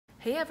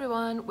Hey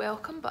everyone,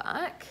 welcome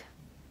back.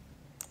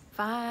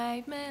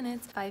 5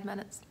 minutes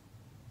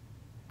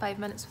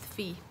with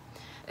Fee.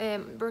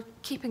 We're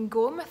keeping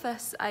going with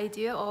this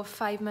idea of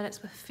 5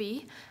 minutes with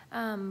Fee.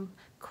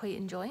 Quite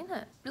enjoying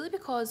it. Really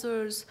because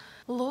there's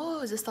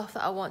loads of stuff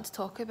that I want to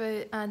talk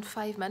about and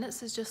 5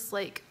 minutes is just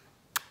like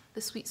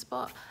the sweet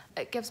spot.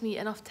 It gives me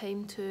enough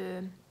time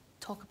to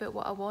talk about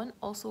what I want.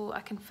 Also,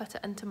 I can fit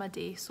it into my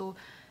day. So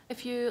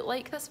if you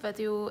like this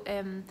video,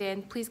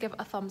 then please give it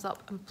a thumbs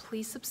up and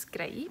please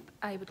subscribe.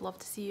 I would love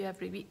to see you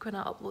every week when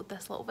I upload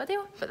this little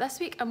video. But this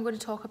week I'm going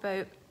to talk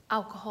about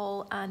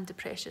alcohol and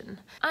depression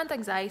and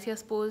anxiety, I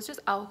suppose, just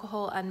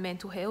alcohol and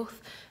mental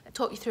health.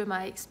 Talk you through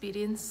my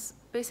experience.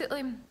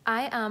 Basically,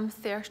 I am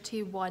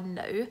 31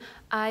 now.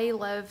 I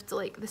lived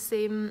like the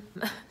same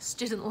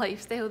student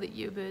lifestyle that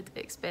you would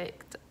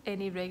expect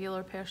any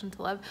regular person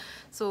to live.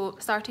 So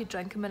started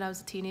drinking when I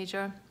was a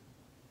teenager,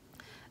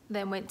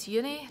 then went to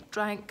uni,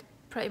 drank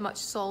pretty much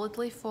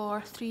solidly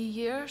for 3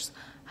 years,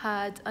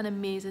 had an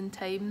amazing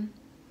time.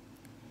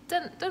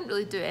 Didn't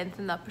really do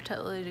anything that I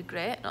particularly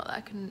regret, not that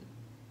I can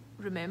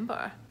remember.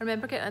 I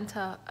remember getting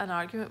into an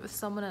argument with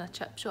someone in a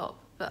chip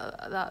shop,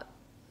 but that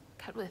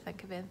can't really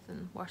think of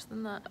anything worse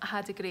than that. I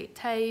had a great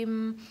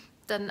time,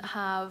 didn't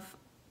have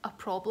a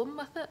problem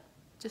with it,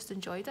 just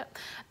enjoyed it.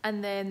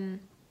 And then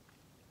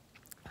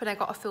when I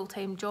got a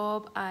full-time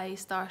job, I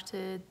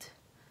started,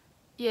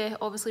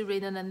 obviously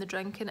reining in the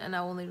drinking, and I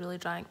only really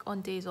drank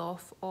on days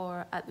off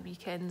or at the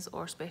weekends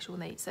or special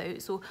nights out.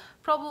 So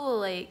probably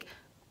like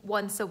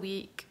once a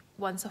week,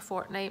 once a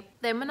fortnight.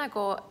 Then when I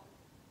got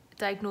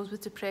diagnosed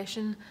with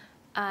depression,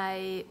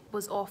 I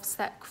was off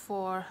sick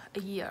for a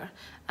year,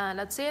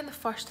 and I'd say in the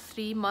first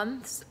 3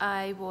 months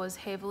I was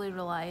heavily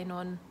relying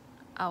on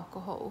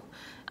alcohol,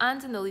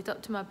 and in the lead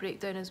up to my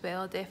breakdown as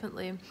well, I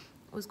definitely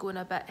was going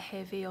a bit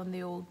heavy on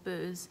the old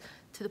booze,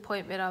 to the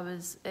point where I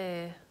was,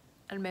 I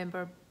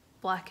remember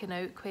blacking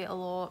out quite a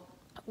lot,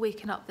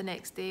 waking up the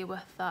next day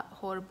with that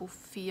horrible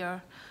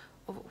fear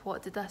of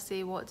what did I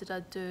say, what did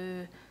I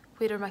do,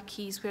 where are my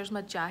keys, where's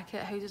my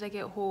jacket, how did I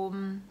get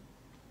home?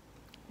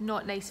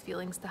 Not nice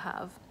feelings to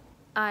have.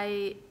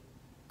 I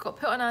got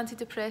put on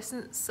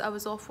antidepressants. I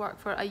was off work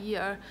for a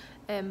year,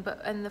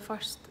 but in the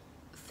first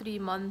 3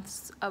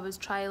 months I was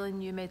trialling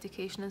new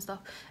medication and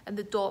stuff, and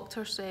the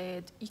doctor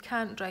said, you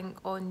can't drink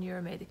on your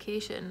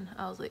medication.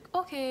 I was like,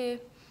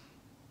 okay,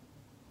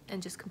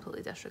 and just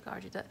completely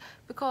disregarded it,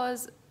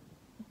 because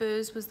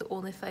booze was the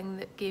only thing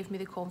that gave me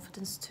the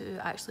confidence to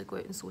actually go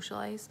out and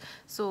socialise.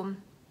 So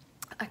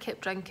I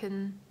kept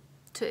drinking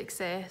to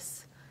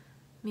excess.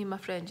 Me and my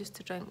friend used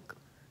to drink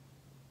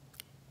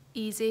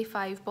easy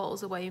 5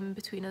 bottles of wine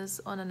between us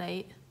on a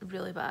night.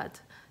 Really bad.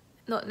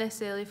 Not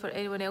necessarily for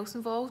anyone else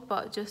involved,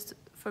 but just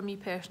for me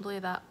personally,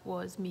 that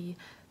was me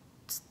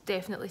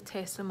definitely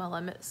testing my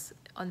limits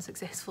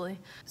unsuccessfully.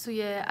 So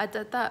yeah, I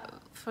did that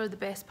for the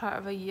best part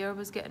of a year,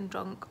 was getting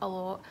drunk a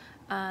lot,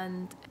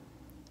 and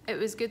it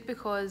was good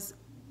because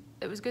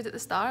it was good at the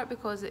start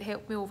because it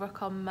helped me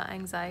overcome my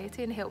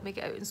anxiety and helped me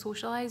get out and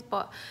socialise,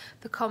 but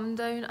the come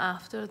down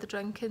after the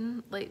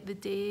drinking, like the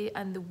day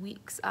and the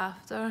weeks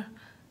after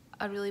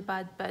a really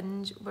bad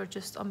binge, were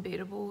just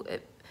unbearable.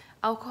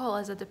 Alcohol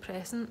is a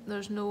depressant.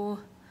 There's no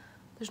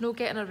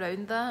getting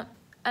around that.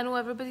 I know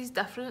everybody's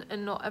different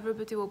and not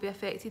everybody will be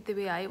affected the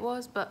way I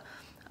was, but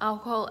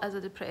alcohol is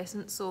a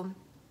depressant. So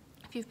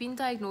if you've been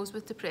diagnosed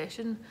with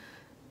depression,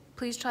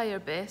 please try your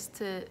best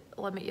to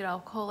limit your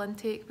alcohol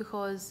intake,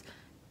 because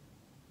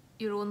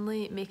you're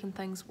only making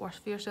things worse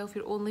for yourself.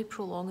 You're only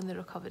prolonging the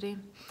recovery.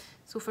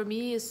 So for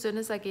me, as soon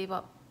as I gave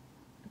up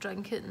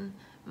drinking,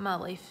 my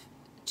life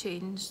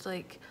changed.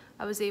 Like,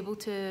 I was able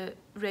to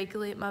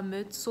regulate my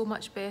mood so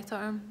much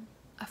better.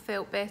 I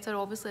felt better.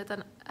 Obviously I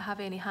didn't have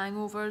any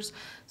hangovers,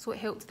 so it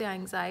helped the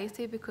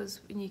anxiety,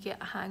 because when you get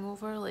a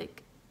hangover,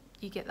 like,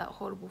 you get that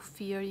horrible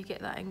fear, you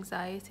get that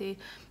anxiety,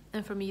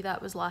 and for me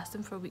that was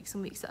lasting for weeks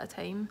and weeks at a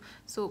time,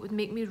 so it would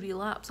make me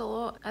relapse a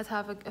lot. I'd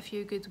have a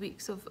few good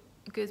weeks of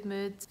good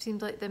mood,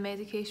 seemed like the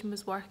medication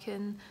was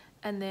working,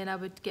 and then I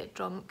would get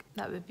drunk.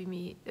 That would be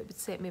me. It would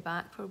set me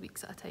back for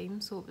weeks at a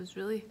time, so it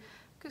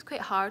was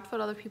quite hard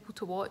for other people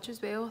to watch as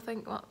well. I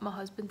think my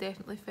husband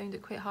definitely found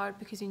it quite hard,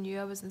 because he knew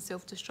I was in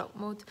self-destruct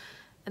mode,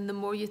 and the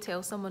more you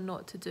tell someone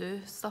not to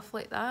do stuff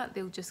like that,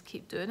 they'll just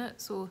keep doing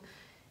it. So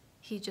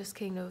he just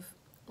kind of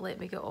let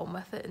me get on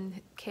with it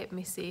and kept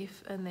me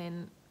safe, and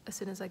then as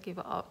soon as I gave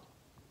it up,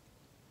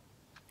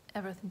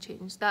 everything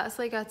changed. That's,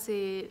 like, I'd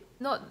say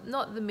not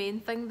the main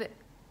thing that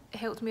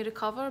helped me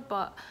recover,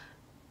 but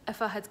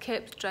if I had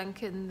kept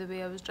drinking the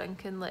way I was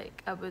drinking,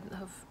 like, I wouldn't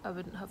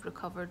have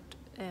recovered.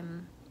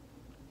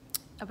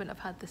 I wouldn't have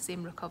had the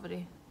same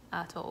recovery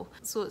at all.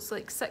 So it's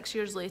like 6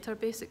 years later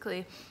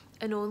basically,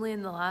 and only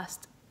in the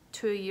last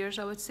 2 years,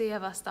 I would say,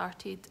 have I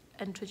started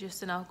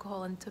introducing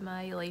alcohol into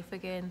my life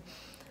again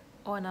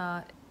on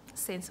a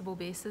sensible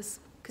basis.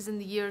 Because in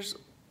the years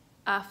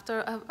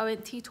after, I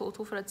went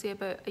teetotal for, I'd say,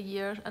 about 1.5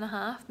 years,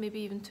 maybe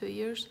even 2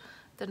 years.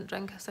 Didn't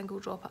drink a single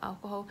drop of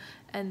alcohol,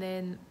 and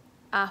then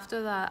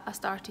after that I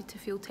started to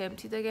feel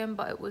tempted again,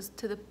 but it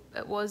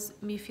was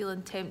me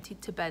feeling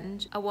tempted to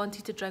binge. I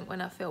wanted to drink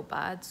when I felt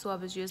bad, so I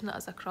was using it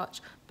as a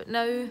crutch. But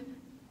now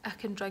I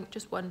can drink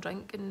just one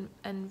drink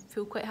and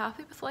feel quite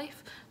happy with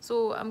life.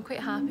 So I'm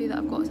quite happy that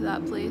I've got to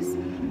that place.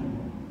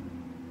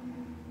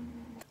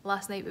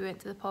 Last night we went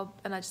to the pub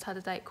and I just had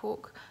a Diet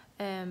Coke,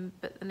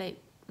 but the night,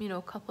 you know,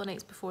 a couple of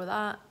nights before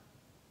that,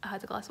 I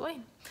had a glass of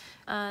wine.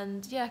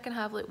 And yeah, I can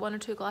have like 1 or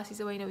 2 glasses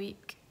of wine a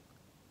week,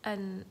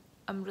 and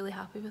I'm really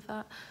happy with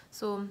that.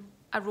 So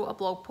I wrote a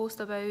blog post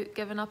about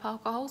giving up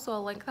alcohol, so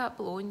I'll link that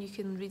below and you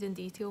can read in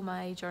detail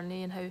my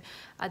journey and how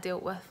I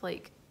dealt with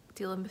like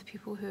dealing with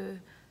people who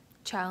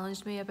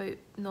challenged me about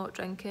not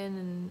drinking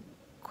and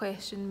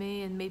questioned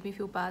me and made me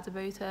feel bad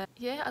about it.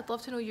 Yeah, I'd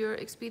love to know your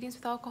experience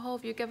with alcohol.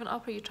 Have you given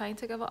up? Are you trying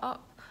to give it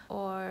up?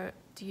 Or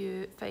do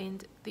you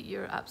find that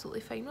you're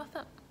absolutely fine with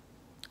it?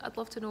 I'd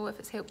love to know if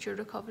it's helped your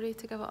recovery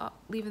to give it up.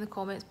 Leave in the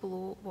comments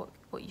below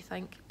what you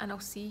think, and I'll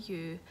see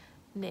you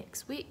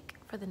next week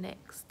for the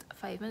next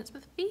 5 minutes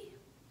with B.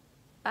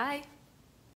 Bye.